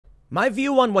My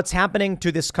view on what's happening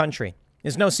to this country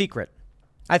is no secret.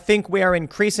 I think we are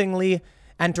increasingly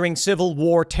entering civil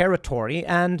war territory,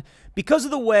 and because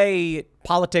of the way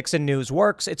politics and news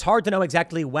works, it's hard to know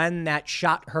exactly when that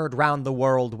shot heard round the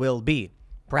world will be.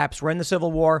 Perhaps we're in the Civil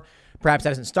War. Perhaps that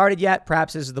hasn't started yet.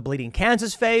 Perhaps this is the Bleeding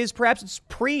Kansas phase. Perhaps it's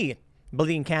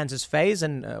pre-Bleeding Kansas phase,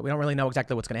 and we don't really know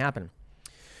exactly what's going to happen.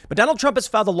 But Donald Trump has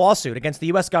filed a lawsuit against the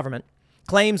U.S. government,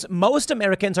 claims most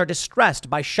Americans are distressed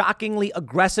by shockingly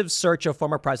aggressive search of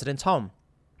former president's home.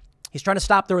 He's trying to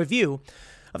stop the review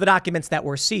of the documents that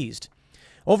were seized.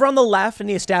 Over on the left, in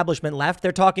the establishment left,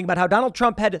 they're talking about how Donald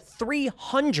Trump had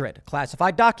 300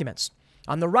 classified documents.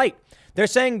 On the right, they're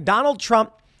saying Donald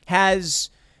Trump has,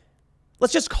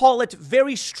 let's just call it,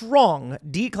 very strong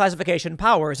declassification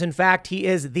powers. In fact, he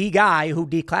is the guy who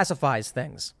declassifies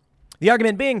things. The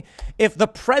argument being, if the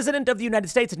president of the United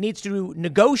States needs to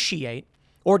negotiate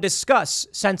or discuss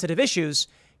sensitive issues,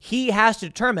 he has to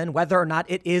determine whether or not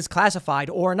it is classified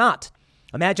or not.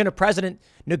 Imagine a president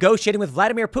negotiating with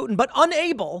Vladimir Putin, but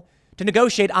unable to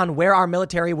negotiate on where our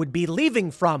military would be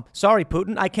leaving from. Sorry,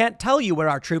 Putin, I can't tell you where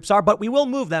our troops are, but we will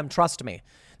move them. Trust me.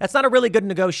 That's not a really good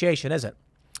negotiation, is it?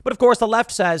 But of course, the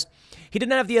left says he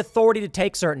didn't have the authority to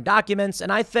take certain documents.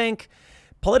 And I think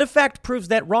PolitiFact proves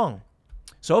that wrong.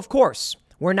 So, of course,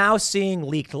 we're now seeing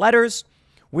leaked letters.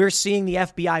 We're seeing the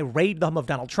FBI raid the home of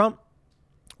Donald Trump.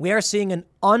 We are seeing an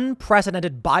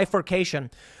unprecedented bifurcation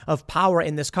of power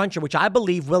in this country, which I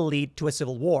believe will lead to a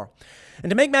civil war. And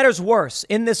to make matters worse,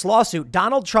 in this lawsuit,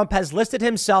 Donald Trump has listed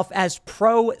himself as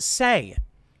pro se.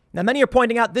 Now, many are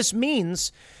pointing out this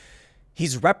means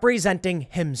he's representing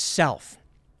himself.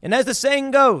 And as the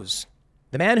saying goes,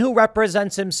 the man who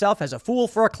represents himself has a fool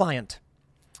for a client.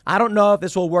 I don't know if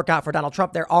this will work out for Donald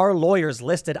Trump. There are lawyers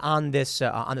listed on this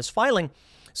filing.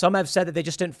 Some have said that they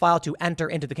just didn't file to enter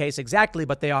into the case exactly,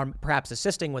 but they are perhaps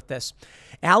assisting with this.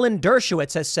 Alan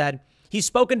Dershowitz has said he's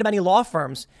spoken to many law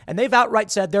firms, and they've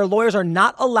outright said their lawyers are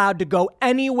not allowed to go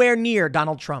anywhere near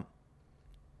Donald Trump.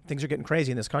 Things are getting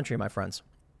crazy in this country, my friends.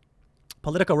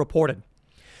 Politico reported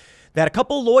that a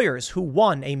couple lawyers who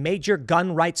won a major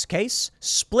gun rights case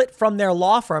split from their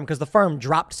law firm because the firm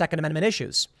dropped Second Amendment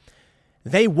issues.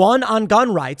 They won on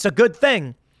gun rights, a good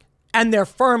thing, and their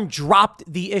firm dropped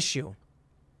the issue.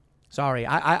 Sorry,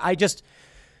 I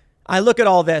look at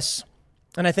all this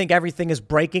and I think everything is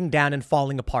breaking down and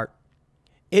falling apart.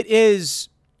 It is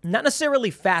not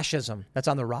necessarily fascism that's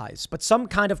on the rise, but some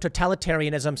kind of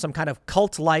totalitarianism, some kind of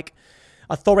cult-like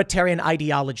authoritarian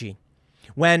ideology.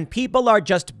 When people are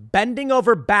just bending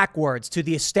over backwards to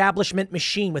the establishment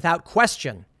machine without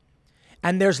question,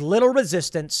 and there's little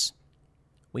resistance,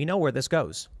 we know where this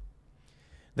goes.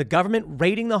 The government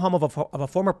raiding the home of a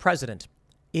former president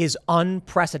is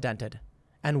unprecedented.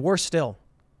 And worse still,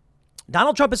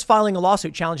 Donald Trump is filing a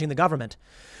lawsuit challenging the government.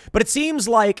 But it seems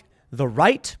like the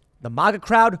right, the MAGA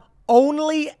crowd,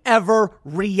 only ever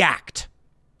react.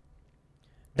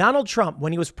 Donald Trump,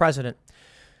 when he was president,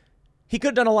 he could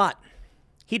have done a lot.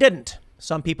 He didn't.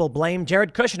 Some people blame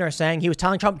Jared Kushner, saying he was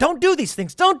telling Trump, don't do these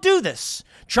things, don't do this.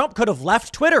 Trump could have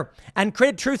left Twitter and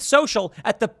created Truth Social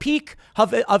at the peak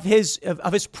of his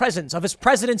presence, of his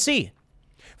presidency,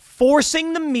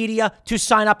 forcing the media to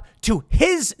sign up to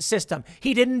his system.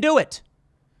 He didn't do it.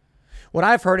 What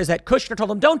I've heard is that Kushner told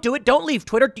him, don't do it. Don't leave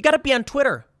Twitter. You got to be on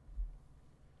Twitter.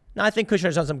 Now, I think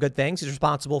Kushner's done some good things. He's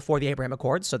responsible for the Abraham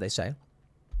Accords, so they say.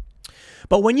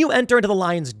 But when you enter into the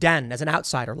lion's den as an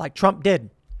outsider, like Trump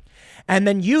did, and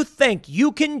then you think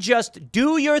you can just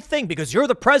do your thing because you're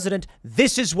the president,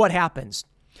 this is what happens.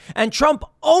 And Trump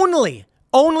only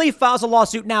files a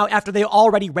lawsuit now after they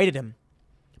already raided him.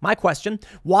 My question,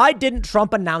 why didn't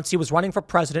Trump announce he was running for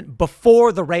president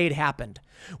before the raid happened?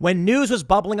 When news was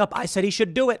bubbling up, I said he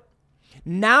should do it.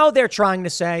 Now they're trying to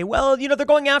say, well, they're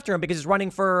going after him because he's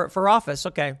running for office.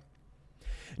 Okay.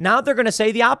 Now they're going to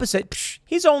say the opposite.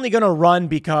 He's only going to run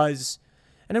because,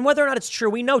 and then whether or not it's true,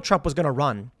 we know Trump was going to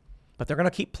run, but they're going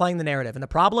to keep playing the narrative. And the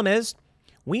problem is,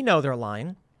 we know they're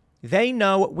lying. They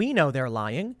know we know they're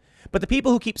lying, but the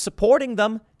people who keep supporting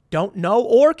them don't know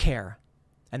or care.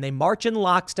 And they march in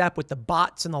lockstep with the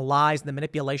bots and the lies and the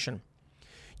manipulation.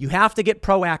 You have to get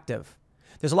proactive.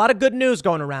 There's a lot of good news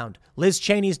going around. Liz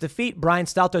Cheney's defeat. Brian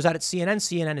Stelter's out at CNN.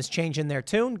 CNN is changing their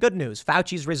tune. Good news.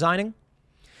 Fauci's resigning.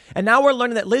 And now we're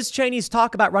learning that Liz Cheney's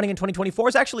talk about running in 2024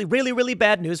 is actually really, really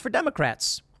bad news for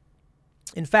Democrats.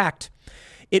 In fact,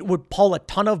 it would pull a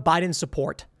ton of Biden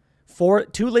support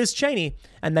to Liz Cheney,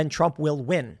 and then Trump will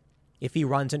win if he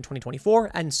runs in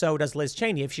 2024. And so does Liz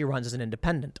Cheney if she runs as an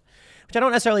independent, which I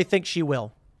don't necessarily think she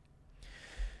will.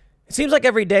 It seems like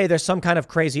every day there's some kind of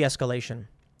crazy escalation.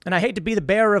 And I hate to be the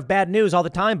bearer of bad news all the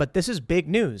time, but this is big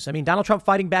news. I mean, Donald Trump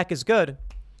fighting back is good.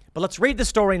 But let's read the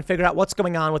story and figure out what's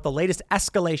going on with the latest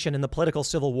escalation in the political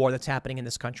civil war that's happening in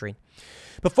this country.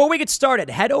 Before we get started,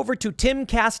 head over to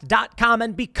timcast.com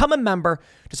and become a member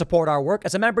to support our work.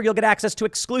 As a member, you'll get access to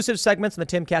exclusive segments in the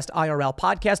Timcast IRL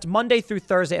podcast Monday through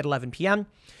Thursday at 11 p.m.,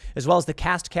 as well as the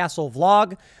Cast Castle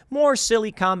vlog, more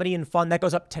silly comedy and fun that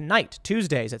goes up tonight,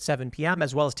 Tuesdays at 7 p.m.,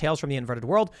 as well as Tales from the Inverted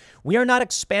World. We are not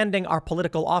expanding our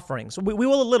political offerings. We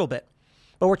will a little bit,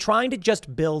 but we're trying to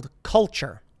just build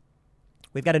culture.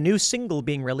 We've got a new single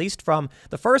being released from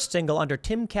the first single under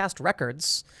Timcast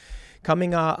Records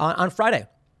coming on Friday.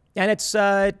 And it's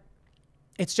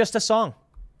just a song.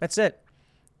 That's it.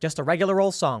 Just a regular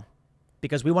old song.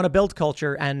 Because we want to build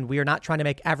culture and we are not trying to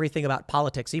make everything about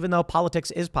politics, even though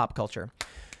politics is pop culture.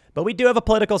 But we do have a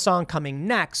political song coming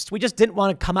next. We just didn't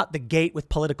want to come out the gate with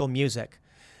political music.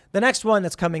 The next one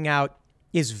that's coming out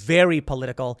is very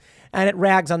political and it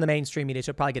rags on the mainstream media,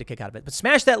 so you'll probably get a kick out of it. But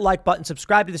smash that like button,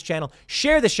 subscribe to this channel,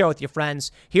 share the show with your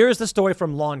friends. Here's the story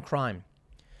from Law and Crime.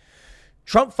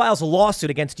 Trump files a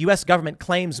lawsuit against U.S. government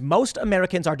claims most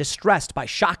Americans are distressed by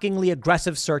shockingly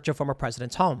aggressive search of former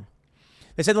president's home.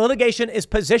 They say the litigation is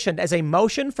positioned as a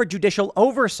motion for judicial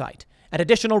oversight and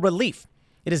additional relief.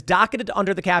 It is docketed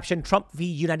under the caption Trump v.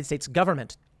 United States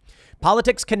government.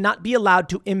 Politics cannot be allowed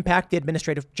to impact the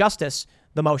administrative justice,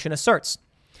 the motion asserts.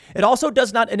 It also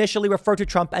does not initially refer to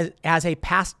Trump as a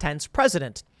past tense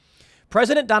president.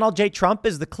 President Donald J. Trump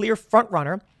is the clear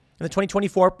frontrunner in the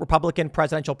 2024 Republican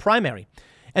presidential primary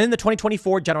and in the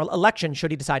 2024 general election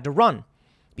should he decide to run.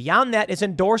 Beyond that, his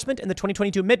endorsement in the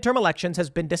 2022 midterm elections has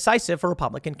been decisive for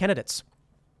Republican candidates.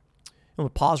 And we'll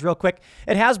pause real quick.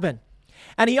 It has been.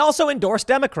 And he also endorsed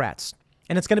Democrats.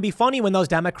 And it's going to be funny when those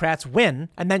Democrats win.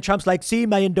 And then Trump's like, see,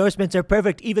 my endorsements are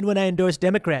perfect even when I endorse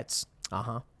Democrats.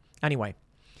 Anyway.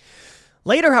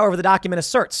 Later, however, the document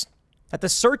asserts that the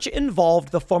search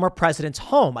involved the former president's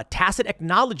home, a tacit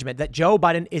acknowledgement that Joe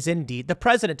Biden is indeed the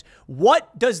president.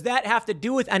 What does that have to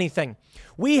do with anything?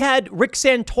 We had Rick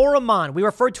Santorum on. We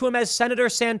referred to him as Senator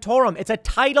Santorum. It's a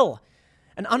title,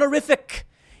 an honorific.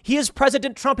 He is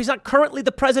President Trump. He's not currently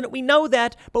the president. We know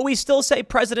that, but we still say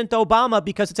President Obama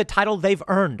because it's a title they've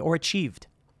earned or achieved.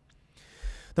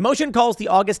 The motion calls the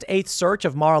August 8th search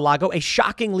of Mar-a-Lago a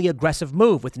shockingly aggressive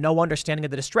move with no understanding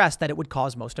of the distress that it would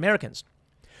cause most Americans.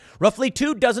 Roughly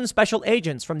 24 special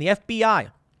agents from the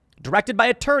FBI, directed by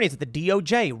attorneys at the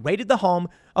DOJ, raided the home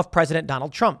of President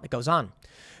Donald Trump. It goes on.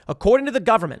 According to the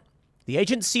government, the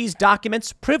agents seized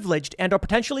documents, privileged and or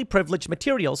potentially privileged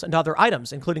materials and other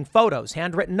items, including photos,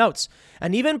 handwritten notes,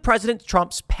 and even President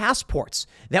Trump's passports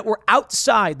that were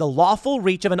outside the lawful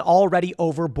reach of an already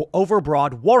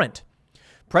overbroad warrant.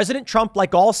 President Trump,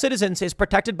 like all citizens, is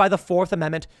protected by the Fourth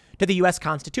Amendment to the U.S.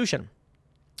 Constitution.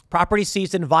 Property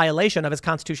seized in violation of his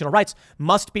constitutional rights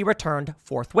must be returned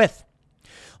forthwith.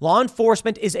 Law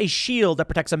enforcement is a shield that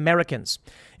protects Americans.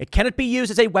 It cannot be used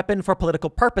as a weapon for political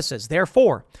purposes.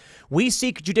 Therefore, we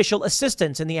seek judicial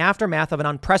assistance in the aftermath of an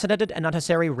unprecedented and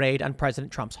unnecessary raid on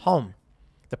President Trump's home.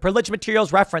 The privileged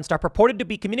materials referenced are purported to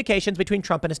be communications between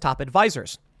Trump and his top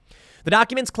advisors. The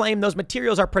documents claim those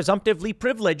materials are presumptively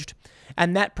privileged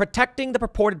and that protecting the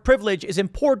purported privilege is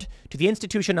important to the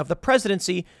institution of the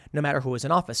presidency, no matter who is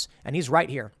in office. And he's right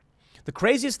here. The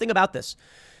craziest thing about this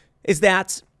is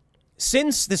that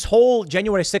since this whole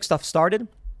January 6th stuff started,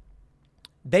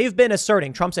 they've been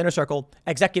asserting Trump's inner circle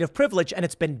executive privilege, and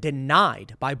it's been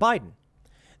denied by Biden.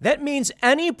 That means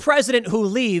any president who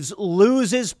leaves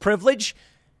loses privilege.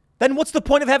 Then what's the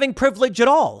point of having privilege at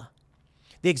all?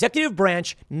 The executive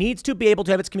branch needs to be able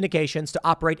to have its communications to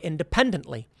operate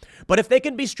independently. But if they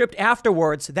can be stripped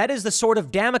afterwards, that is the sword of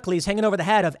Damocles hanging over the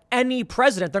head of any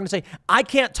president. They're going to say, I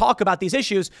can't talk about these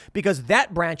issues because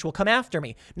that branch will come after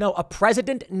me. No, a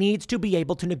president needs to be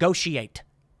able to negotiate.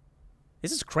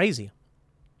 This is crazy.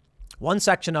 One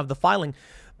section of the filing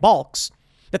balks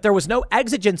that there was no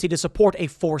exigency to support a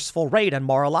forceful raid on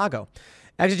Mar-a-Lago.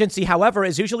 Exigency, however,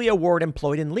 is usually a word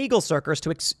employed in legal circles to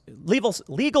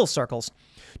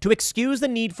excuse the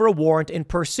need for a warrant in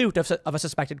pursuit of a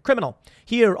suspected criminal.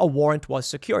 Here, a warrant was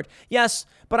secured. Yes,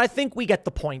 but I think we get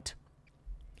the point.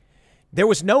 There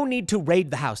was no need to raid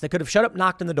the house. They could have shut up,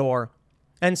 knocked on the door,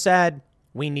 and said,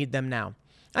 we need them now.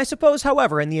 I suppose,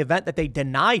 however, in the event that they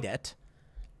denied it,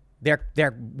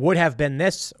 there would have been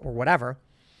this or whatever.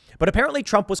 But apparently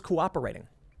Trump was cooperating.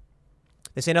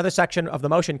 They say another section of the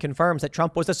motion confirms that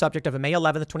Trump was the subject of a May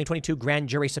 11th, 2022 grand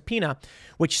jury subpoena,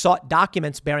 which sought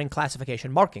documents bearing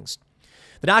classification markings.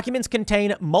 The documents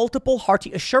contain multiple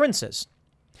hearty assurances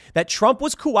that Trump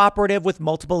was cooperative with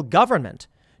multiple government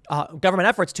government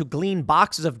efforts to glean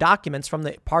boxes of documents from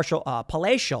the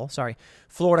palatial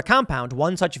Florida compound.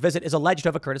 One such visit is alleged to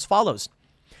have occurred as follows.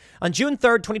 On June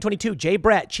 3rd, 2022, Jay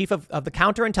Brett, chief of the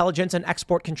Counterintelligence and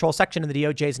Export Control Section in the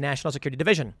DOJ's National Security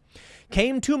Division,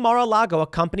 came to Mar-a-Lago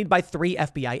accompanied by 3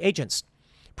 FBI agents.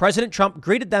 President Trump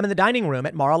greeted them in the dining room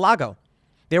at Mar-a-Lago.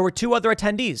 There were 2 other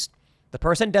attendees, the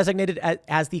person designated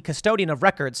as the custodian of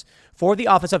records for the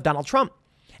office of Donald Trump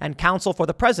and counsel for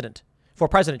President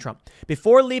Trump.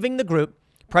 Before leaving the group,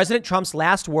 President Trump's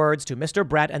last words to Mr.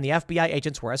 Brett and the FBI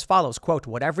agents were as follows, quote,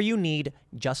 "Whatever you need,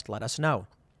 just let us know."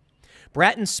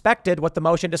 Brett inspected what the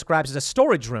motion describes as a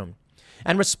storage room,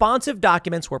 and responsive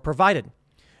documents were provided.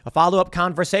 A follow-up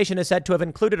conversation is said to have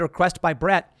included a request by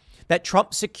Brett that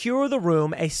Trump secure the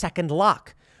room. A second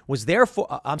lock was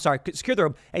therefore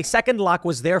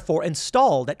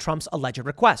installed at Trump's alleged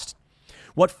request.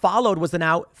 What followed was the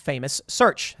now famous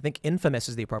search. I think infamous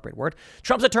is the appropriate word.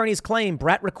 Trump's attorneys claim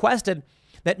Brett requested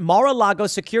that Mar-a-Lago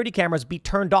security cameras be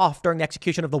turned off during the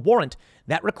execution of the warrant.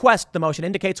 That request, the motion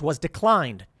indicates, was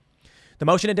declined. The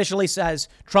motion additionally says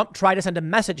Trump tried to send a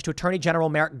message to Attorney General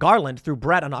Merrick Garland through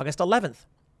Brett on August 11th.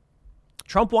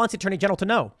 Trump wants the Attorney General to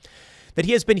know that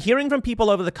he has been hearing from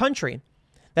people over the country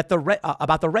that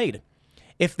about the raid.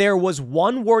 If there was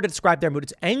one word to describe their mood,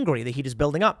 it's angry. The heat is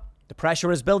building up. The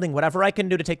pressure is building. Whatever I can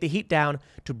do to take the heat down,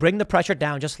 to bring the pressure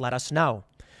down, just let us know.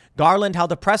 Garland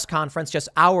held a press conference just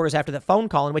hours after that phone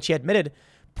call in which he admitted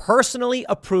personally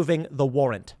approving the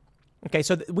warrant. Okay,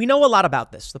 so we know a lot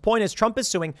about this. The point is Trump is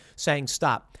suing, saying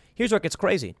stop. Here's where it gets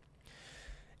crazy.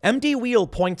 MD Wheel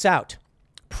points out,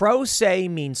 pro se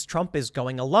means Trump is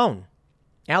going alone.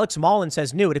 Alex Mullen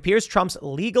says new. It appears Trump's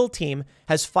legal team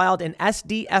has filed an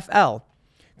SDFL,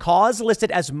 cause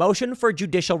listed as motion for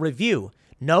judicial review.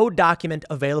 No document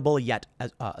available yet,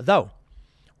 though.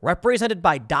 Represented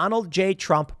by Donald J.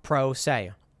 Trump, pro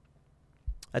se.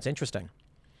 That's interesting.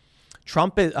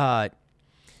 Trump is...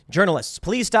 Journalists,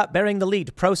 please stop bearing the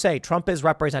lead. Pro se, Trump is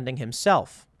representing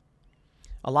himself.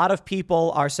 A lot of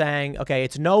people are saying, okay,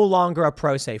 it's no longer a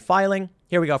pro se filing.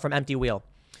 Here we go from Empty Wheel.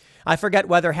 I forget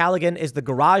whether Halligan is the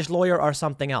garage lawyer or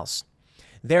something else.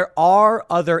 There are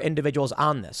other individuals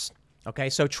on this. Okay,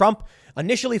 so Trump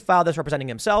initially filed this representing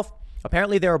himself.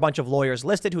 Apparently, there were a bunch of lawyers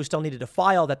listed who still needed to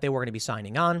file that they were going to be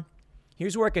signing on.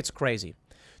 Here's where it gets crazy.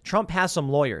 Trump has some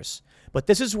lawyers. But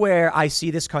this is where I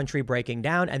see this country breaking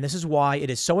down, and this is why it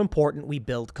is so important we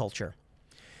build culture.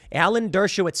 Alan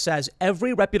Dershowitz says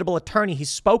every reputable attorney he's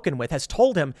spoken with has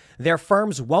told him their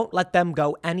firms won't let them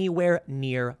go anywhere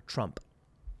near Trump.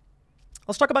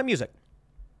 Let's talk about music.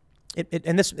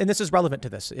 And this is relevant to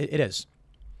this. It is.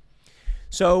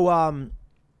 So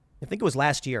I think it was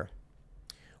last year.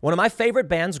 One of my favorite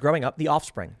bands growing up, The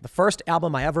Offspring, the first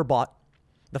album I ever bought,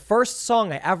 the first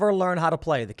song I ever learned how to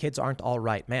play, The Kids Aren't All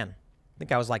Right, man. I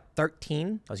think I was like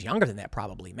 13. I was younger than that,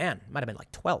 probably. Man, it might have been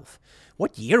like 12.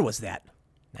 What year was that?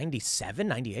 97,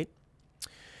 98?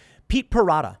 Pete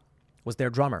Parada was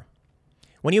their drummer.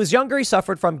 When he was younger, he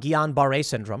suffered from Guillain-Barré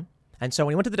syndrome. And so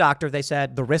when he went to the doctor, they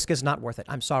said, the risk is not worth it.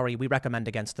 I'm sorry, we recommend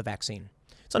against the vaccine.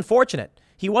 It's unfortunate.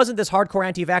 He wasn't this hardcore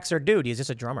anti-vaxxer dude. He's just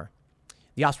a drummer.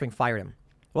 The Offspring fired him.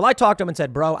 Well, I talked to him and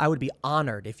said, bro, I would be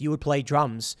honored if you would play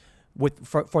drums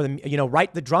for the,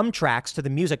 write the drum tracks to the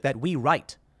music that we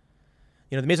write.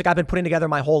 The music I've been putting together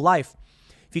my whole life.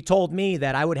 If you told me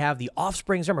that I would have the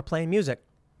Offspring drummer playing music,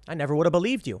 I never would have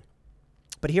believed you.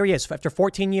 But here he is. After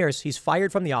 14 years, he's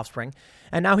fired from the Offspring.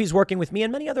 And now he's working with me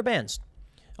and many other bands.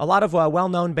 A lot of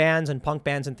well-known bands and punk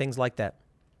bands and things like that.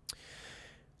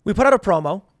 We put out a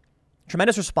promo.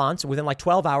 Tremendous response. Within like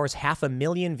 12 hours,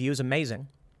 500,000 views. Amazing.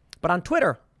 But on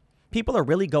Twitter, people are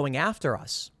really going after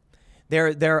us.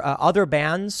 There are other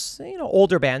bands,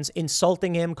 older bands,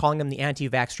 insulting him, calling him the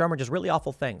anti-vax drummer, just really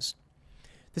awful things.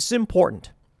 This is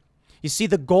important. You see,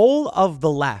 the goal of the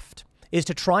left is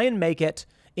to try and make it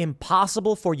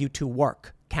impossible for you to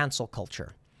work. Cancel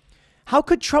culture. How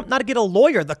could Trump not get a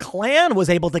lawyer? The Klan was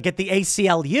able to get the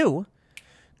ACLU.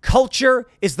 Culture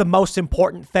is the most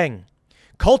important thing.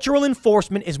 Cultural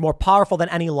enforcement is more powerful than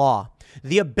any law.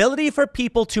 The ability for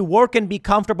people to work and be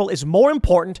comfortable is more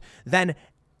important than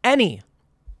any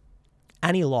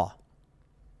law.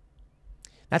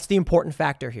 That's the important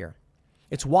factor here.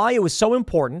 It's why it was so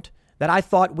important that I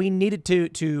thought we needed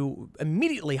to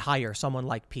immediately hire someone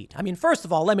like Pete. I mean, first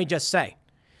of all, let me just say,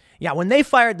 when they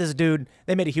fired this dude,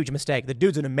 they made a huge mistake. The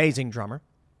dude's an amazing drummer.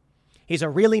 He's a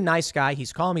really nice guy.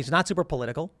 He's calm. He's not super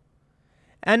political.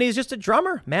 And he's just a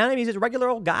drummer, man. I mean, he's a regular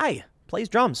old guy. Plays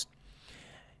drums.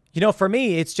 For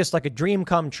me, it's just like a dream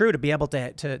come true to be able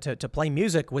to play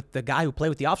music with the guy who played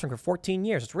with the Offspring for 14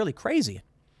 years. It's really crazy.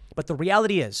 But the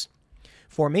reality is,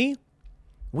 for me,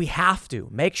 We have to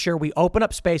make sure we open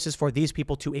up spaces for these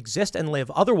people to exist and live.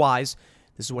 Otherwise,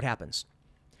 this is what happens.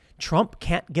 Trump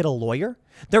can't get a lawyer.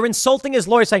 They're insulting his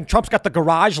lawyer, saying Trump's got the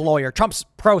garage lawyer. Trump's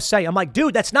pro se. I'm like,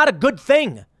 dude, that's not a good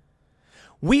thing.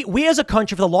 We as a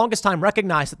country for the longest time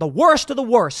recognized that the worst of the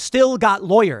worst still got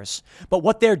lawyers. But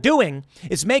what they're doing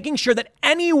is making sure that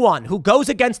anyone who goes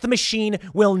against the machine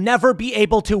will never be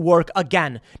able to work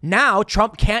again. Now,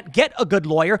 Trump can't get a good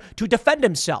lawyer to defend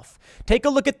himself. Take a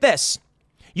look at this.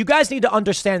 You guys need to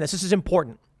understand this. This is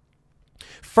important.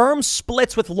 Firm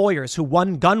splits with lawyers who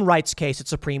won gun rights case at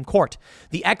Supreme Court.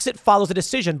 The exit follows a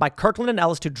decision by Kirkland and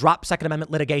Ellis to drop Second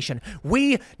Amendment litigation.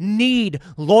 We need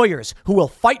lawyers who will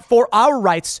fight for our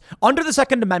rights under the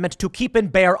Second Amendment to keep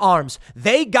and bear arms.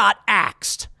 They got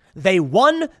axed. They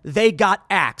won. They got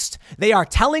axed. They are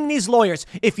telling these lawyers,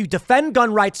 if you defend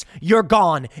gun rights, you're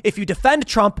gone. If you defend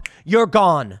Trump, you're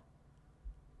gone.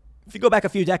 If you go back a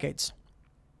few decades,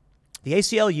 the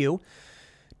ACLU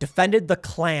defended the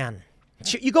Klan.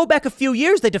 You go back a few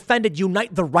years, they defended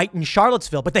Unite the Right in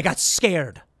Charlottesville, but they got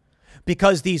scared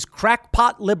because these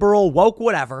crackpot, liberal, woke,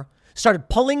 whatever, started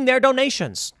pulling their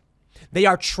donations. They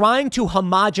are trying to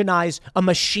homogenize a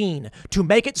machine to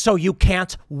make it so you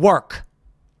can't work.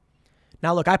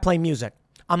 Now, look, I play music.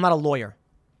 I'm not a lawyer.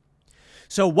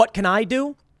 So what can I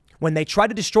do? When they try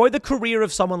to destroy the career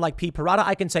of someone like Pete Parada,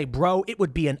 I can say, bro, it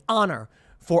would be an honor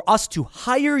for us to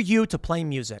hire you to play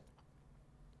music.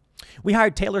 We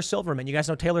hired Taylor Silverman. You guys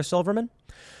know Taylor Silverman?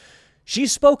 She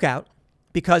spoke out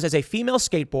because as a female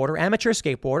skateboarder, amateur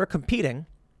skateboarder, competing,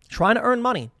 trying to earn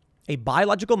money, a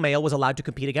biological male was allowed to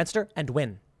compete against her and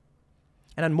win.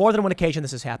 And on more than one occasion,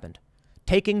 this has happened,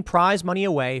 taking prize money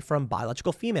away from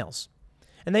biological females.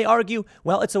 And they argue,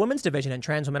 well, it's a women's division and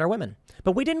trans women are women.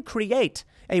 But we didn't create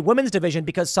a women's division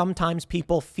because sometimes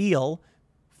people feel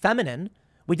feminine.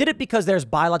 We did it because there's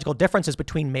biological differences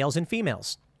between males and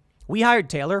females. We hired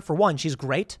Taylor. For one, she's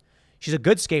great. She's a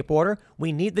good skateboarder.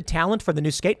 We need the talent for the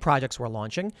new skate projects we're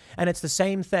launching. And it's the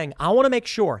same thing. I want to make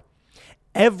sure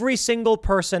every single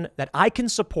person that I can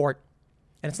support,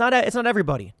 and it's not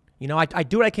everybody, you know, I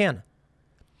do what I can,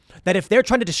 that if they're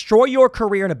trying to destroy your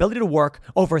career and ability to work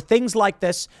over things like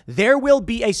this, there will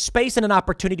be a space and an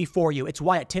opportunity for you. It's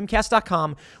why at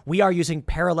timcast.com, we are using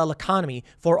Parallel Economy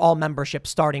for all membership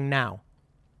starting now.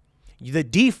 The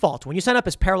default when you sign up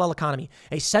is Parallel Economy,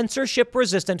 a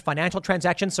censorship-resistant financial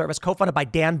transaction service co-funded by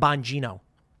Dan Bongino.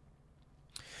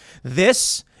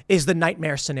 This is the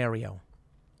nightmare scenario.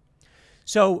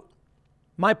 So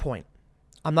my point,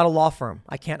 I'm not a law firm.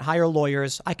 I can't hire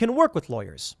lawyers. I can work with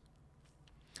lawyers.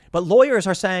 But lawyers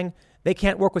are saying they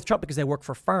can't work with Trump because they work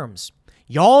for firms.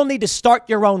 Y'all need to start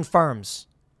your own firms.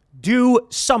 Do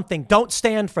something. Don't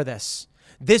stand for this.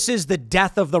 This is the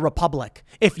death of the republic.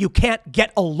 If you can't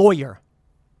get a lawyer,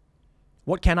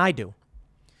 what can I do?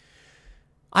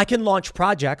 I can launch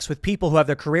projects with people who have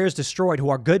their careers destroyed, who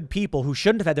are good people who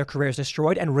shouldn't have had their careers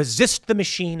destroyed, and resist the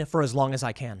machine for as long as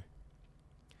I can.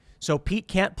 So Pete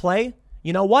can't play.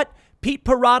 You know what? Pete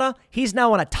Parada, he's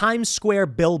now on a Times Square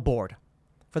billboard.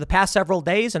 For the past several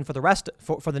days and for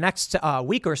the next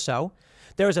week or so,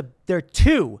 there are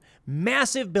two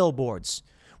massive billboards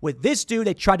with this dude.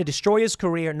 They tried to destroy his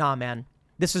career. Nah, man,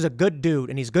 this is a good dude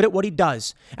and he's good at what he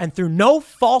does and through no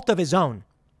fault of his own.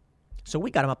 So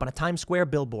we got him up on a Times Square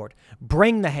billboard.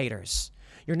 Bring the haters.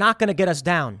 You're not going to get us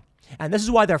down. And this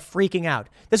is why they're freaking out.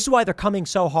 This is why they're coming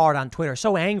so hard on Twitter,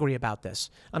 so angry about this.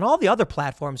 On all the other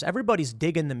platforms, everybody's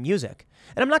digging the music.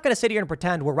 And I'm not going to sit here and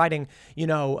pretend we're writing,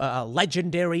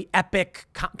 legendary, epic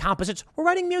composites. We're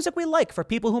writing music we like for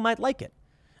people who might like it.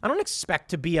 I don't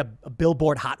expect to be a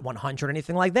Billboard Hot 100 or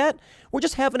anything like that. We're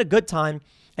just having a good time,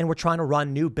 and we're trying to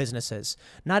run new businesses.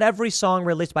 Not every song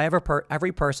released by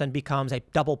every person becomes a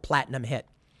double platinum hit.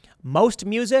 Most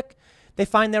music, they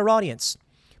find their audience.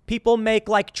 People make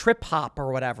like trip hop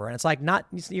or whatever. And it's like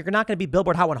you're not going to be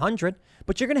Billboard Hot 100,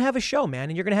 but you're going to have a show, man.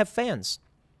 And you're going to have fans.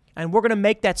 And we're going to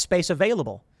make that space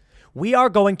available. We are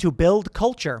going to build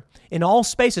culture in all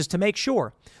spaces to make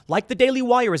sure, like the Daily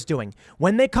Wire is doing,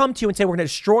 when they come to you and say, we're going to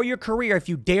destroy your career if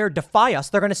you dare defy us,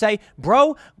 they're going to say,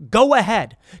 bro, go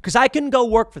ahead. Because I can go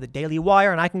work for the Daily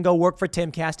Wire and I can go work for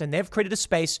Timcast. And they've created a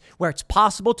space where it's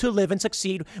possible to live and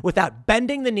succeed without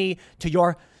bending the knee to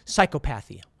your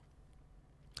psychopathy.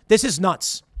 This is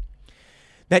nuts.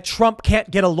 That Trump can't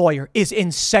get a lawyer is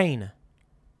insane.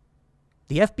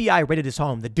 The FBI raided his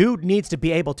home. The dude needs to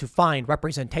be able to find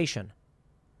representation.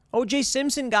 O.J.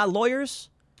 Simpson got lawyers.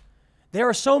 There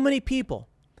are so many people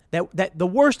that the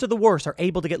worst of the worst are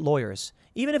able to get lawyers,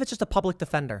 even if it's just a public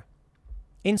defender.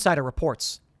 Insider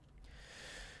reports.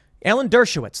 Alan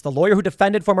Dershowitz, the lawyer who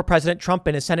defended former President Trump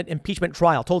in his Senate impeachment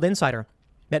trial, told Insider,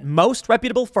 that most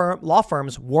reputable law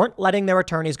firms weren't letting their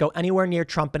attorneys go anywhere near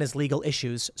Trump and his legal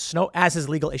issues as his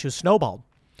legal issues snowballed.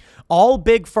 All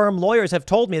big firm lawyers have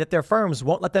told me that their firms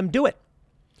won't let them do it.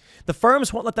 The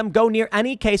firms won't let them go near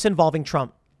any case involving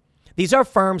Trump. These are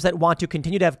firms that want to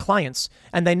continue to have clients,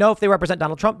 and they know if they represent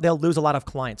Donald Trump, they'll lose a lot of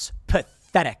clients.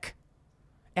 Pathetic.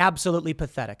 Absolutely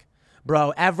pathetic.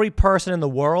 Bro, every person in the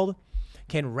world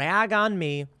can rag on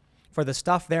me for the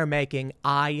stuff they're making.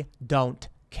 I don't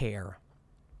care.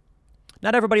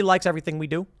 Not everybody likes everything we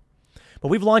do, but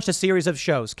we've launched a series of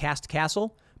shows: Cast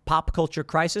Castle, Pop Culture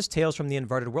Crisis, Tales from the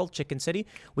Inverted World, Chicken City.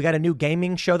 We got a new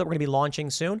gaming show that we're going to be launching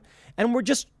soon, and we're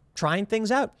just trying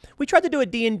things out. We tried to do a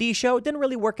D&D show. It didn't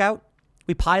really work out.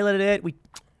 We piloted it. We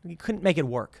couldn't make it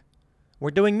work.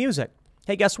 We're doing music.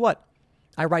 Hey, guess what?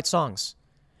 I write songs.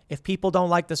 If people don't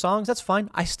like the songs, that's fine.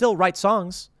 I still write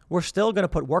songs. We're still going to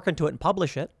put work into it and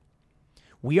publish it.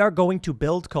 We are going to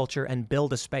build culture and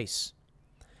build a space.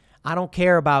 I don't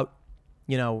care about,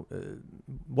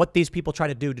 what these people try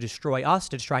to do to destroy us,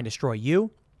 to try and destroy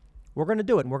you. We're going to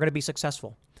do it, and we're going to be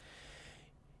successful.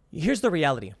 Here's the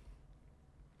reality.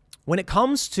 When it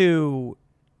comes to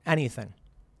anything,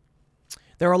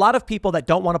 there are a lot of people that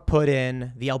don't want to put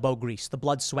in the elbow grease, the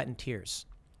blood, sweat, and tears.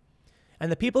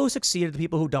 And the people who succeed are the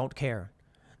people who don't care.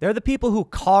 They're the people who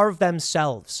carve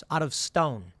themselves out of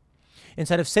stone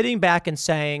instead of sitting back and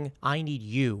saying, I need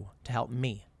you to help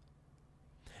me.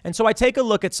 And so I take a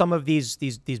look at some of these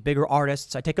bigger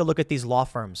artists. I take a look at these law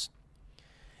firms.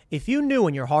 If you knew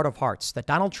in your heart of hearts that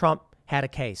Donald Trump had a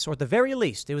case, or at the very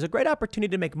least, it was a great opportunity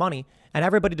to make money and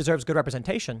everybody deserves good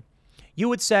representation, you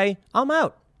would say, I'm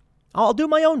out. I'll do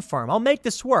my own firm. I'll make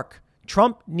this work.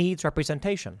 Trump needs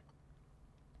representation.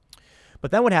 But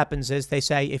then what happens is they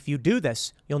say, if you do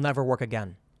this, you'll never work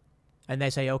again. And they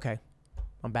say, okay,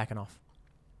 I'm backing off.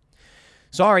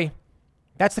 Sorry,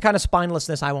 that's the kind of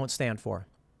spinelessness I won't stand for.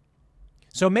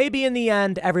 So maybe in the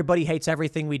end, everybody hates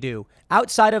everything we do.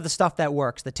 Outside of the stuff that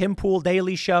works, the Tim Pool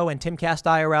Daily Show and Timcast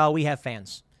IRL, we have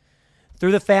fans.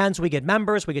 Through the fans, we get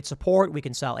members, we get support, we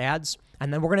can sell ads,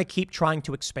 and then we're going to keep trying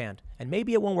to expand. And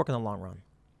maybe it won't work in the long run.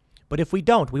 But if we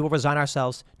don't, we will resign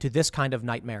ourselves to this kind of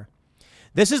nightmare.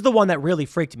 This is the one that really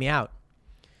freaked me out.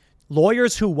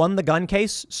 Lawyers who won the gun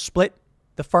case, split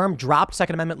the firm, dropped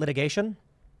Second Amendment litigation.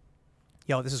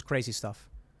 Yo, this is crazy stuff.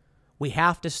 We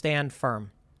have to stand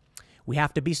firm. We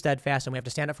have to be steadfast, and we have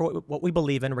to stand up for what we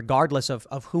believe in, regardless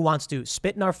of who wants to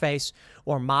spit in our face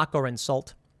or mock or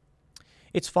insult.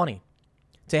 It's funny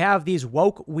to have these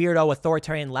woke, weirdo,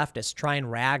 authoritarian leftists try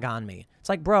and rag on me. It's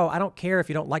like, bro, I don't care if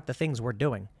you don't like the things we're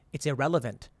doing. It's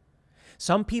irrelevant.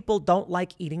 Some people don't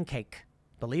like eating cake.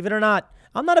 Believe it or not,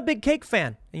 I'm not a big cake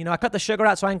fan. I cut the sugar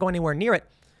out so I don't go anywhere near it.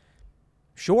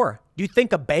 Sure. Do you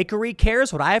think a bakery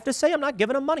cares what I have to say? I'm not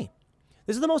giving them money.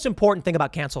 This is the most important thing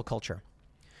about cancel culture.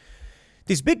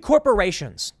 These big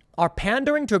corporations are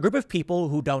pandering to a group of people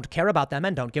who don't care about them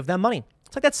and don't give them money.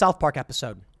 It's like that South Park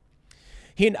episode.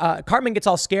 Cartman gets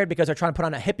all scared because they're trying to put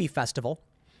on a hippie festival.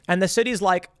 And the city's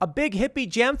like, a big hippie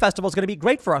jam festival is going to be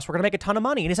great for us. We're going to make a ton of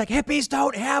money. And he's like, hippies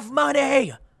don't have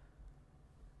money.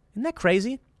 Isn't that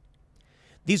crazy?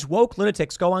 These woke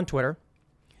lunatics go on Twitter.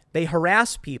 They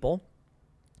harass people.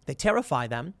 They terrify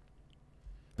them.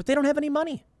 But they don't have any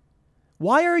money.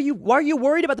 Why are you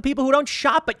worried about the people who don't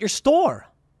shop at your store?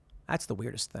 That's the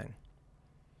weirdest thing.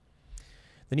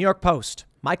 The New York Post.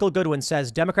 Michael Goodwin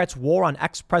says Democrats' war on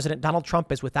ex-President Donald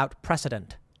Trump is without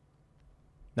precedent.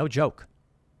 No joke.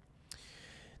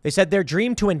 They said their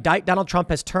dream to indict Donald Trump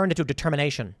has turned into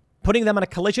determination, putting them on a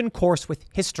collision course with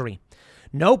history.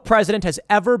 No president has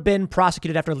ever been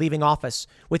prosecuted after leaving office,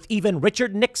 with even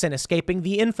Richard Nixon escaping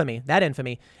that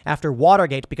infamy, after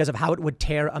Watergate because of how it would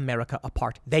tear America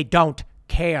apart. They don't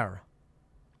care.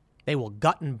 They will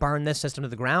gut and burn this system to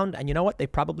the ground, and you know what? They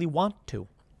probably want to.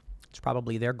 It's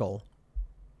probably their goal.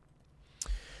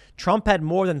 Trump had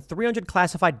more than 300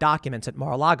 classified documents at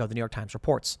Mar-a-Lago, the New York Times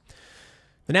reports.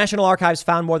 The National Archives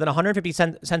found more than 150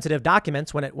 sensitive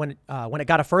documents when it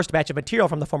got a first batch of material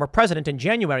from the former president in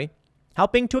January,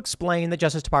 helping to explain the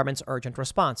Justice Department's urgent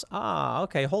response.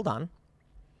 Okay, hold on.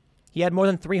 He had more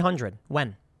than 300.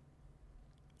 When?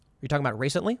 You're talking about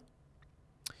recently?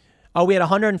 Oh, we had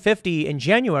 150 in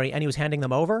January, and he was handing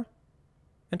them over?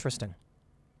 Interesting.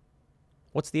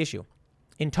 What's the issue?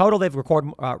 In total, they've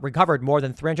recovered more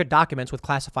than 300 documents with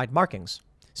classified markings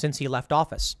since he left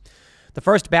office. The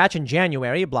first batch in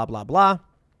January, blah, blah, blah.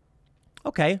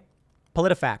 Okay,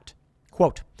 PolitiFact.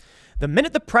 Quote, the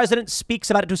minute the president speaks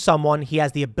about it to someone, he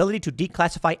has the ability to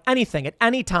declassify anything at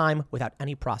any time without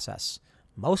any process.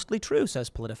 Mostly true, says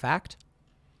PolitiFact.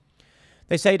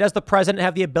 They say, does the president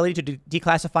have the ability to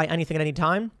declassify anything at any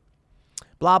time?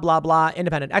 blah, blah, blah.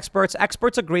 Independent experts.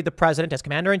 Experts agreed the president, as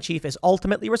commander-in-chief, is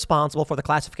ultimately responsible for the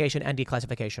classification and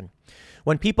declassification.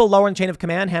 When people lower in the chain of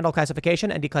command handle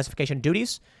classification and declassification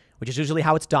duties, which is usually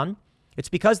how it's done, it's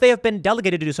because they have been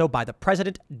delegated to do so by the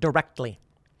president directly.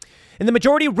 In the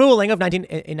majority ruling of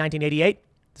 1988,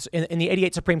 in the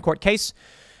 88 Supreme Court case,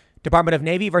 Department of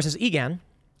Navy versus Egan,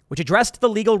 which addressed the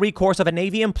legal recourse of a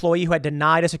Navy employee who had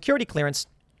denied a security clearance,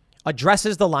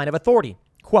 addresses the line of authority.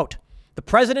 Quote, the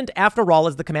president, after all,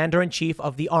 is the commander-in-chief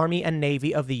of the Army and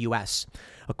Navy of the U.S.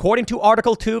 According to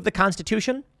Article 2 of the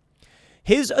Constitution,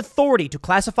 his authority to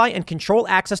classify and control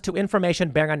access to information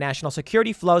bearing on national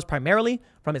security flows primarily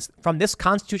from this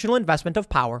constitutional investment of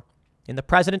power in the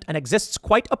president and exists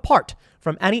quite apart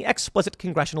from any explicit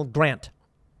congressional grant.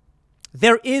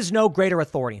 There is no greater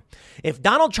authority. If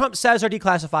Donald Trump says they're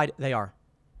declassified, they are.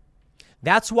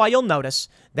 That's why you'll notice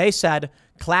they said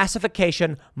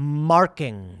classification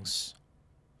markings,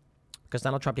 because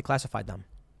Donald Trump declassified them.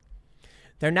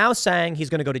 They're now saying he's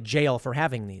going to go to jail for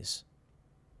having these.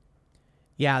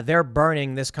 Yeah, they're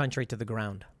burning this country to the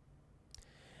ground.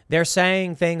 They're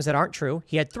saying things that aren't true.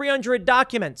 He had 300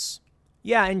 documents.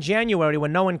 Yeah, in January,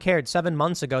 when no one cared, 7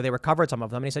 months ago, they recovered some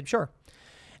of them. And he said, sure.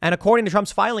 And according to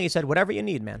Trump's filing, he said, whatever you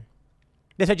need, man.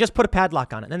 They said, just put a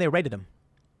padlock on it. And then they raided him.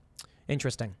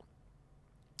 Interesting.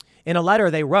 In a letter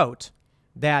they wrote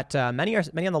that many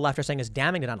on the left are saying is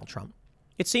damning to Donald Trump.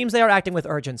 It seems they are acting with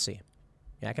urgency.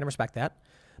 Yeah, I can respect that.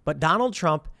 But Donald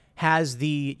Trump has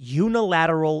the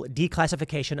unilateral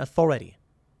declassification authority.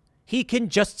 He can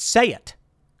just say it.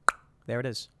 There it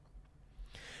is.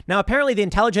 Now, apparently the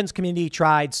intelligence community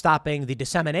tried stopping the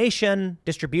dissemination,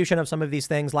 distribution of some of these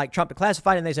things like Trump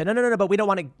declassified, and they said, no, but we don't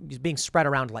want it being spread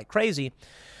around like crazy.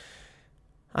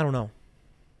 I don't know.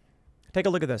 Take a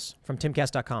look at this from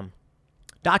timcast.com.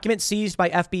 Documents seized by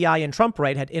FBI in Trump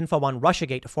raid had info on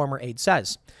Russiagate, a former aide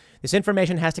says. This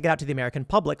information has to get out to the American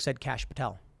public, said Kash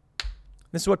Patel.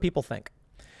 This is what people think.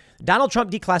 Donald Trump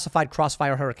declassified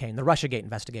Crossfire Hurricane, the Russiagate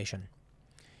investigation.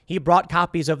 He brought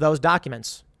copies of those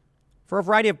documents for a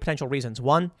variety of potential reasons.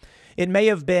 One, it may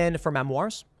have been for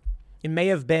memoirs. It may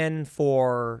have been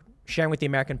for sharing with the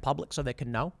American public so they could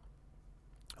know.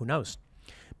 Who knows?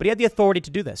 But he had the authority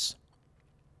to do this.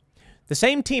 The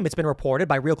same team, it's been reported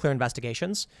by Real Clear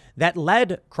Investigations, that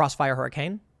led Crossfire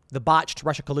Hurricane, the botched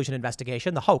Russia collusion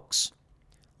investigation, the hoax,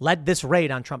 led this raid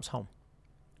on Trump's home.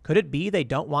 Could it be they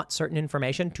don't want certain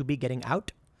information to be getting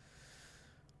out?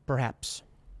 Perhaps.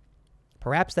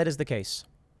 Perhaps that is the case.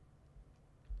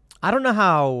 I don't know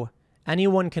how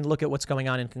anyone can look at what's going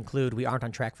on and conclude we aren't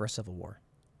on track for a civil war.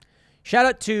 Shout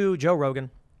out to Joe Rogan.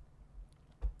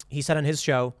 He said on his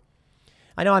show,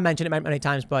 I know I mentioned it many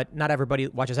times, but not everybody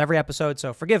watches every episode,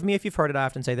 so forgive me if you've heard it. I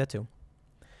often say that too.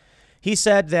 He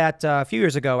said that a few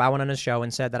years ago, I went on his show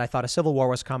and said that I thought a civil war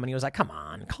was coming. He was like, come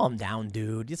on, calm down,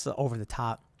 dude. It's over the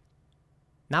top.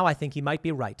 Now I think he might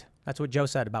be right. That's what Joe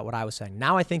said about what I was saying.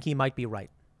 Now I think he might be right.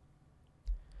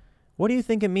 What do you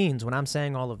think it means when I'm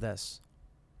saying all of this?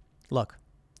 Look,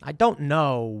 I don't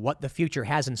know what the future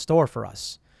has in store for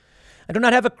us. I do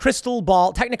not have a crystal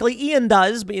ball. Technically, Ian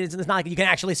does, but it's not like you can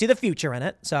actually see the future in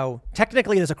it. So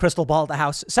technically, there's a crystal ball at the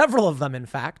house. Several of them, in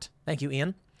fact. Thank you,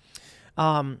 Ian.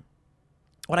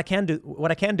 What I can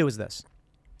do is this.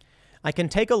 I can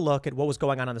take a look at what was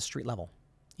going on the street level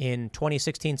in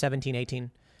 2016, 17,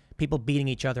 18. People beating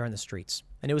each other in the streets.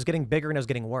 And it was getting bigger and it was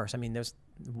getting worse. I mean, there's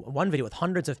one video with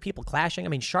hundreds of people clashing. I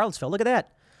mean, Charlottesville, look at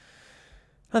that.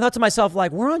 I thought to myself,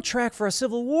 like, we're on track for a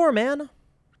civil war, man.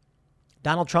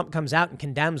 Donald Trump comes out and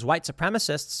condemns white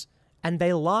supremacists, and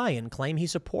they lie and claim he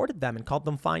supported them and called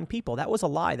them fine people. That was a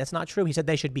lie. That's not true. He said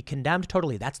they should be condemned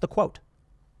totally. That's the quote.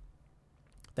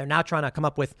 They're now trying to come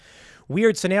up with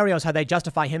weird scenarios how they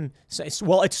justify him.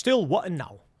 Well, it's still what?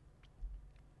 No.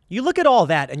 You look at all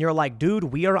that and you're like, dude,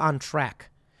 we are on track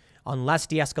unless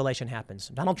de-escalation happens.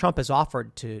 Donald Trump has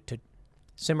offered to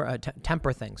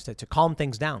temper things, to calm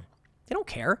things down. They don't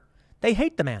care. They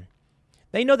hate the man.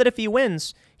 They know that if he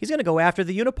wins, he's going to go after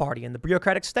the uniparty and the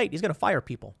bureaucratic state. He's going to fire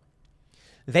people.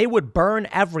 They would burn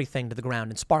everything to the ground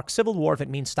and spark civil war if it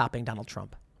means stopping Donald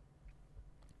Trump.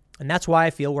 And that's why I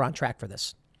feel we're on track for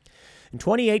this. In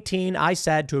 2018, I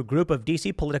said to a group of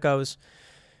DC politicos,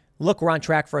 look, we're on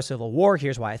track for a civil war.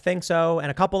 Here's why I think so. And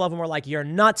a couple of them were like, you're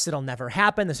nuts. It'll never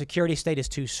happen. The security state is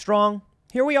too strong.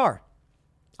 Here we are.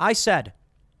 I said,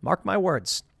 mark my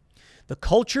words, the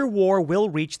culture war will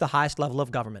reach the highest level of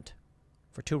government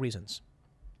for two reasons.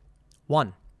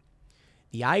 One,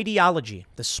 the ideology,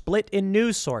 the split in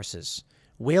news sources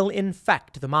will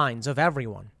infect the minds of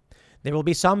everyone. There will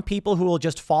be some people who will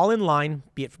just fall in line,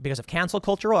 be it because of cancel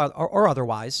culture or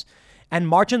otherwise, and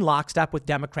march in lockstep with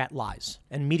Democrat lies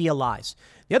and media lies.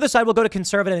 The other side will go to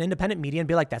conservative and independent media and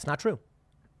be like, that's not true.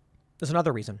 There's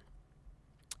another reason.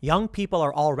 Young people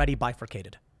are already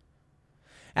bifurcated.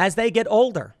 As they get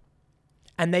older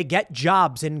and they get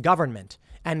jobs in government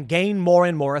and gain more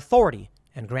and more authority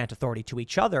and grant authority to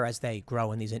each other as they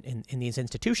grow in these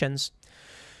institutions,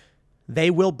 they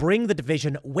will bring the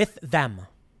division with them.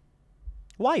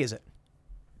 Why is it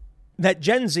that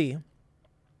Gen Z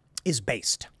is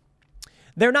based?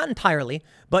 They're not entirely,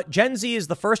 but Gen Z is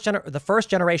the first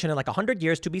generation in like 100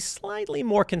 years to be slightly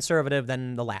more conservative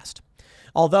than the last.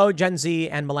 Although Gen Z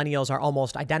and millennials are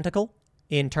almost identical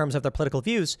in terms of their political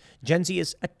views, Gen Z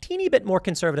is a teeny bit more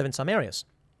conservative in some areas.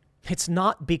 It's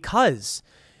not because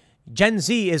Gen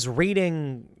Z is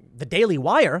reading the Daily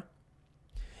Wire.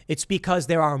 It's because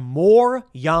there are more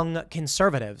young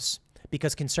conservatives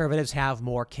because conservatives have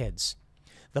more kids.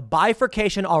 The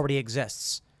bifurcation already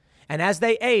exists. And as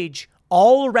they age,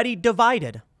 already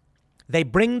divided, they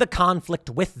bring the conflict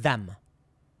with them.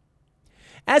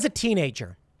 As a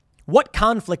teenager, what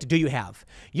conflict do you have?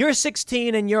 You're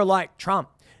 16 and you're like Trump.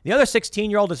 The other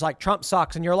 16-year-old is like, Trump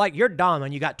sucks. And you're like, you're dumb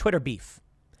and you got Twitter beef.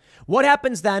 What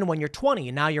happens then when you're 20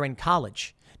 and now you're in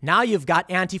college? Now you've got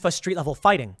Antifa street level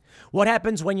fighting. What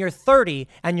happens when you're 30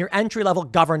 and you're entry level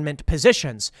government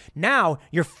positions? Now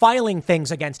you're filing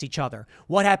things against each other.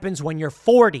 What happens when you're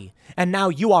 40 and now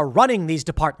you are running these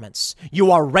departments?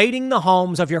 You are raiding the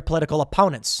homes of your political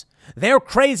opponents. They're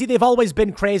crazy. They've always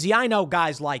been crazy. I know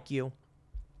guys like you.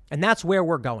 And that's where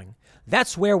we're going.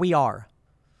 That's where we are.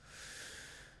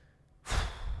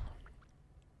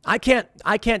 I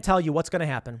can't tell you what's going to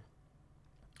happen.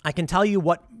 I can tell you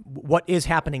what is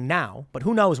happening now, but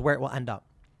who knows where it will end up.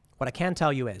 What I can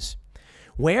tell you is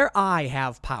where I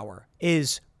have power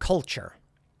is culture.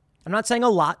 I'm not saying a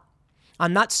lot.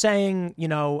 I'm not saying,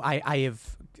 I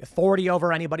have authority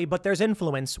over anybody, but there's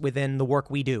influence within the work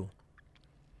we do.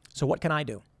 So what can I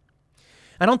do?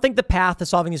 I don't think the path to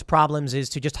solving these problems is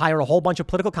to just hire a whole bunch of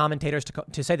political commentators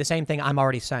to say the same thing I'm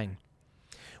already saying.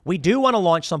 We do want to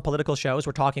launch some political shows.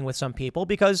 We're talking with some people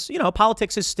because,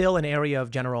 politics is still an area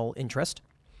of general interest.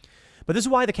 But this is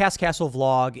why the Cass Castle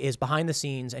vlog is behind the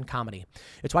scenes and comedy.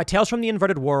 It's why Tales from the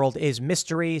Inverted World is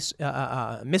mystery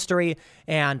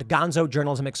and gonzo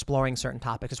journalism exploring certain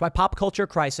topics. It's why Pop Culture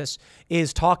Crisis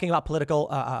is talking about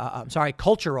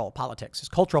cultural politics,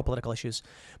 cultural political issues,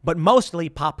 but mostly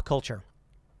pop culture.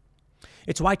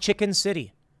 It's why Chicken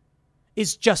City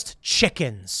is just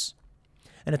chickens.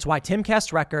 And it's why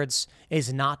Timcast Records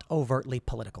is not overtly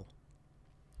political.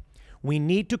 We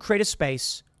need to create a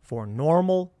space for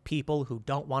normal people who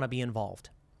don't want to be involved.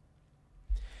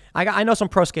 I know some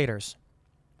pro skaters,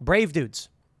 brave dudes.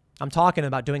 I'm talking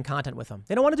about doing content with them.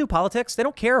 They don't want to do politics. They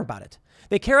don't care about it.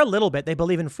 They care a little bit. They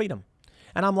believe in freedom.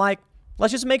 And I'm like,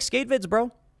 let's just make skate vids,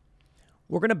 bro.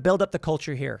 We're going to build up the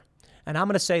culture here. And I'm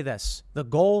going to say this. The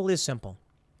goal is simple.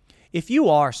 If you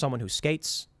are someone who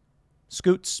skates,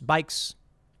 scoots, bikes,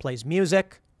 plays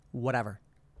music, whatever,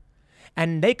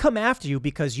 and they come after you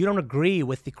because you don't agree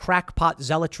with the crackpot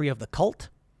zealotry of the cult,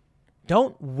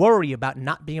 don't worry about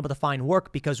not being able to find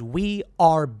work because we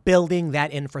are building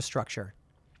that infrastructure.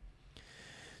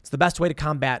 It's the best way to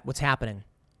combat what's happening.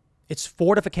 It's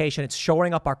fortification. It's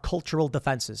shoring up our cultural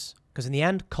defenses because in the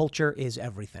end, culture is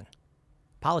everything.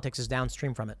 Politics is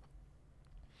downstream from it.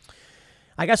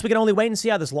 I guess we can only wait and see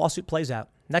how this lawsuit plays out.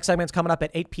 Next segment's coming up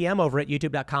at 8 p.m. over at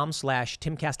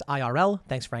youtube.com/TimcastIRL.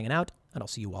 Thanks for hanging out, and I'll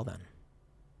see you all then.